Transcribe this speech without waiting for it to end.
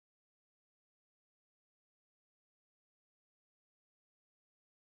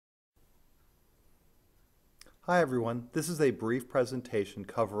Hi everyone, this is a brief presentation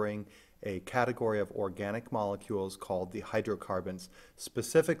covering a category of organic molecules called the hydrocarbons.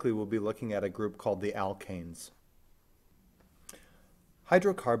 Specifically, we'll be looking at a group called the alkanes.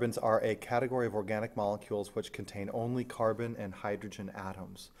 Hydrocarbons are a category of organic molecules which contain only carbon and hydrogen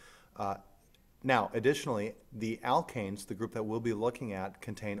atoms. Now, additionally, the alkanes, the group that we'll be looking at,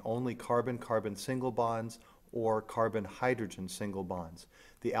 contain only carbon-carbon single bonds or carbon-hydrogen single bonds.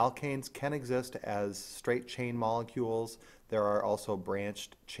 The alkanes can exist as straight chain molecules. There are also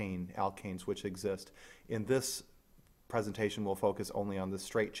branched chain alkanes which exist. In this presentation, we'll focus only on the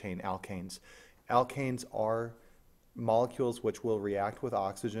straight chain alkanes. Alkanes are molecules which will react with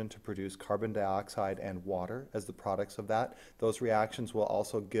oxygen to produce carbon dioxide and water as the products of that. Those reactions will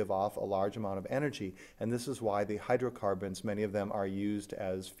also give off a large amount of energy, and this is why the hydrocarbons, many of them are used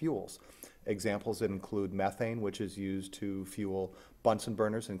as fuels. Examples include methane, which is used to fuel Bunsen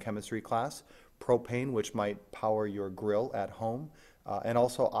burners in chemistry class, propane, which might power your grill at home, and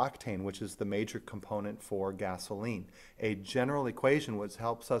also octane, which is the major component for gasoline. A general equation which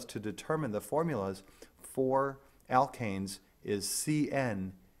helps us to determine the formulas for alkanes is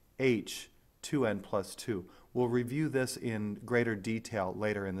CnH2n plus 2. We'll review this in greater detail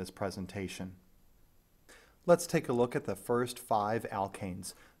later in this presentation. Let's take a look at the first 5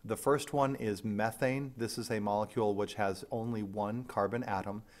 alkanes. The first one is methane. This is a molecule which has only one carbon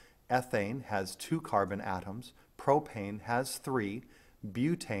atom. Ethane has 2 carbon atoms. Propane has 3.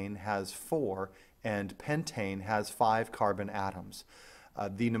 Butane has 4. And pentane has 5 carbon atoms.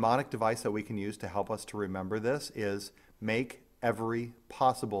 The mnemonic device that we can use to help us to remember this is make every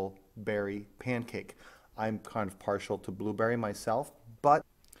possible berry pancake. I'm kind of partial to blueberry myself, but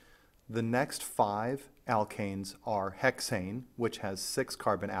the next 5 alkanes are hexane, which has 6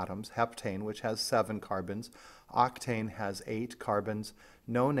 carbon atoms, heptane, which has 7 carbons, octane has 8 carbons,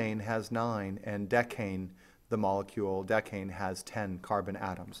 nonane has 9, and decane, the molecule decane, has 10 carbon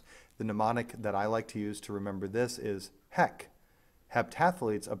atoms. The mnemonic that I like to use to remember this is HEC.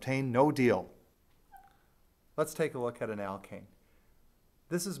 Heptathletes obtain no deal. Let's take a look at an alkane.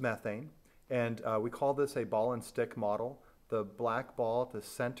 This is methane, and we call this a ball and stick model. The black ball at the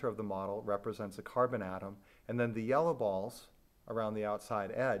center of the model represents a carbon atom, and then the yellow balls around the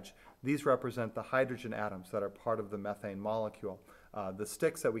outside edge, these represent the hydrogen atoms that are part of the methane molecule. The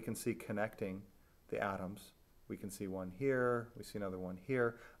sticks that we can see connecting the atoms, we can see one here, we see another one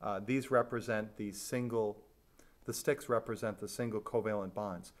here. These represent the sticks represent the single covalent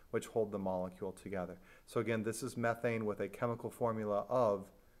bonds which hold the molecule together. So again, this is methane with a chemical formula of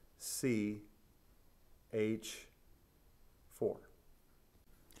CH4.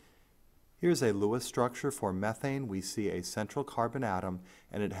 Here's a Lewis structure for methane. We see a central carbon atom,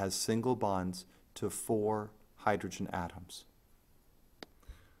 and it has single bonds to 4 hydrogen atoms.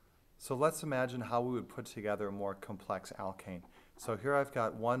 So let's imagine how we would put together a more complex alkane. So here I've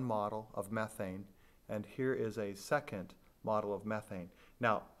got one model of methane, and here is a second model of methane.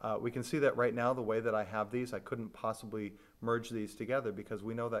 Now, we can see that right now the way that I have these, I couldn't possibly merge these together because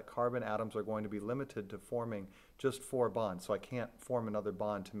we know that carbon atoms are going to be limited to forming just 4 bonds, so I can't form another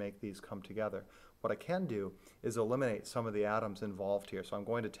bond to make these come together. What I can do is eliminate some of the atoms involved here. So I'm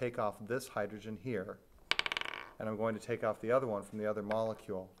going to take off this hydrogen here, and I'm going to take off the other one from the other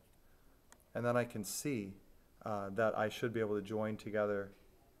molecule. And then I can see that I should be able to join together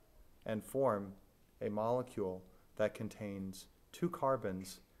and form a molecule that contains 2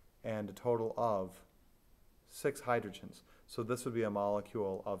 carbons and a total of 6 hydrogens. So this would be a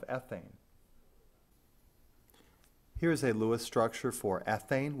molecule of ethane. Here's a Lewis structure for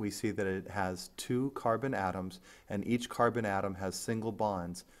ethane. We see that it has 2 carbon atoms, and each carbon atom has single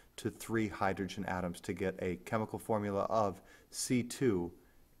bonds to 3 hydrogen atoms to get a chemical formula of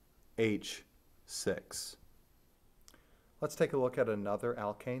C2H6. Let's take a look at another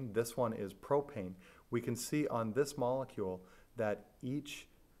alkane. This one is propane. We can see on this molecule that each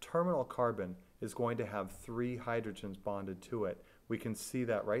terminal carbon is going to have 3 hydrogens bonded to it. We can see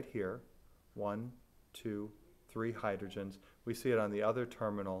that right here. 1, 2, 3 hydrogens. We see it on the other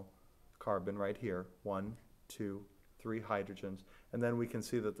terminal carbon right here. 1, 2, 3 hydrogens. And then we can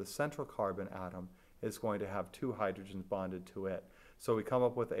see that the central carbon atom is going to have 2 hydrogens bonded to it. So we come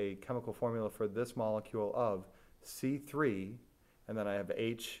up with a chemical formula for this molecule of C3, and then I have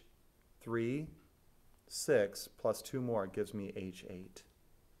H3, 6 plus 2 more gives me H8.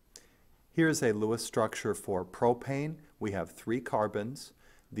 Here's a Lewis structure for propane. We have 3 carbons.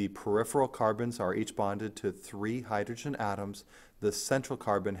 The peripheral carbons are each bonded to 3 hydrogen atoms. The central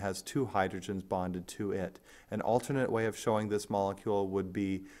carbon has 2 hydrogens bonded to it. An alternate way of showing this molecule would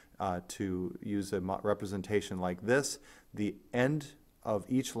be to use a representation like this. The end of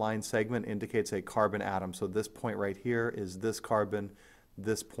each line segment indicates a carbon atom. So this point right here is this carbon,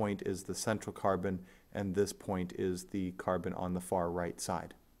 this point is the central carbon, and this point is the carbon on the far right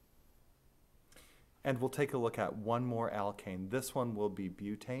side. And we'll take a look at one more alkane. This one will be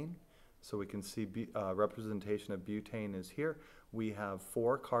butane. So we can see representation of butane is here. We have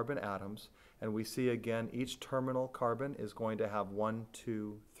 4 carbon atoms, and we see again each terminal carbon is going to have 1,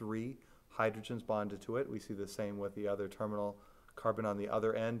 2, 3 hydrogens bonded to it. We see the same with the other terminal carbon on the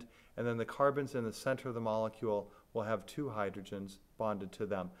other end, and then the carbons in the center of the molecule will have 2 hydrogens bonded to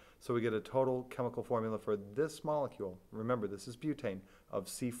them. So we get a total chemical formula for this molecule, remember this is butane, of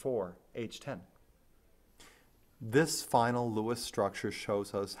C4H10. This final Lewis structure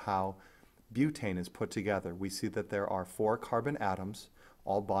shows us how butane is put together. We see that there are 4 carbon atoms,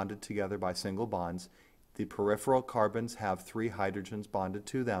 all bonded together by single bonds. The peripheral carbons have 3 hydrogens bonded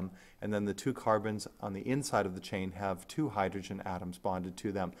to them, and then the 2 carbons on the inside of the chain have 2 hydrogen atoms bonded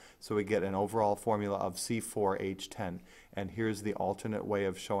to them. So we get an overall formula of C4H10. And here's the alternate way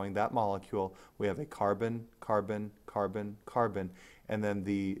of showing that molecule. We have a carbon, carbon, carbon, carbon, and then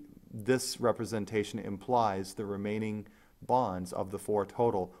this representation implies the remaining bonds of the 4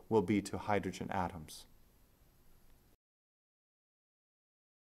 total will be to hydrogen atoms.